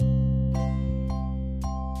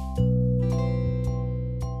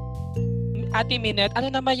Ate Minette,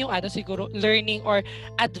 ano naman yung siguro learning or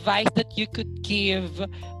advice that you could give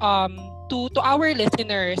um to our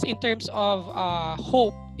listeners in terms of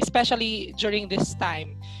hope, especially during this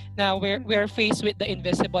time na we're faced with the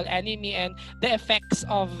invisible enemy and the effects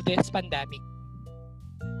of this pandemic?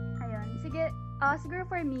 Ayun. Sige, siguro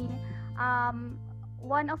for me,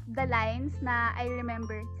 one of the lines na I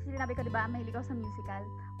remember, sinabi ko, di ba, mahilig ako sa musical.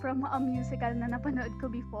 From a musical na napanood ko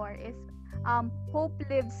before is, hope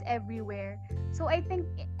lives everywhere. So I think,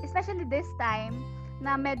 especially this time,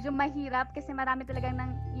 na medyo mahirap kasi marami talagang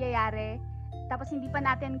nangyayari, tapos hindi pa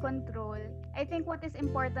natin control. I think what is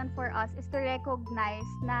important for us is to recognize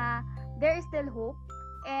na there is still hope.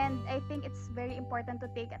 And I think it's very important to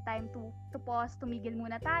take a time to pause, tumigil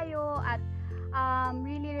muna tayo, at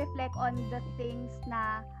really reflect on the things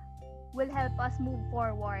na will help us move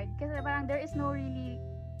forward. Kasi parang there is no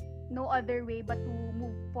other way but to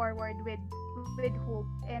move forward with hope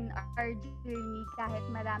in our journey kahit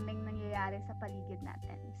maraming nangyayari sa paligid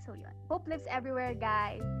natin. So yun. Hope lives everywhere,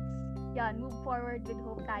 guys. Yan, move forward with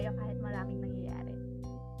hope tayo kahit maraming nangyayari.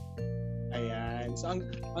 Ayan. So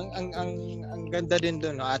ang ganda din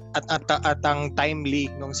doon, no? At ang timely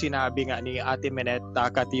nung sinabi nga ni Ate Minette,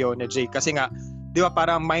 Kationa J, kasi nga 'di ba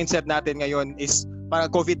parang mindset natin ngayon is parang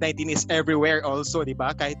COVID-19 is everywhere also, 'di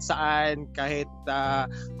ba? Kahit saan, kahit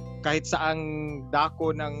saang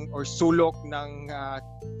dako ng or sulok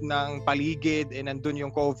ng paligid nandun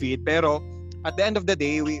yung COVID. Pero at the end of the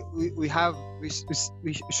day, we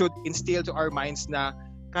should instill to our minds na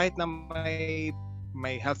kahit na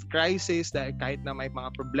may health crisis, dahil kahit na may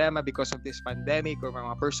mga problema because of this pandemic or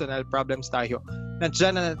mga personal problems tayo,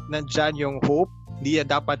 nandyan yung hope. Hindi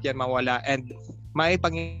dapat yan mawala, and may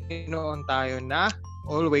Panginoon tayo na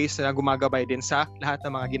always na gumagabay din sa lahat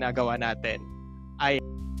ng mga ginagawa natin.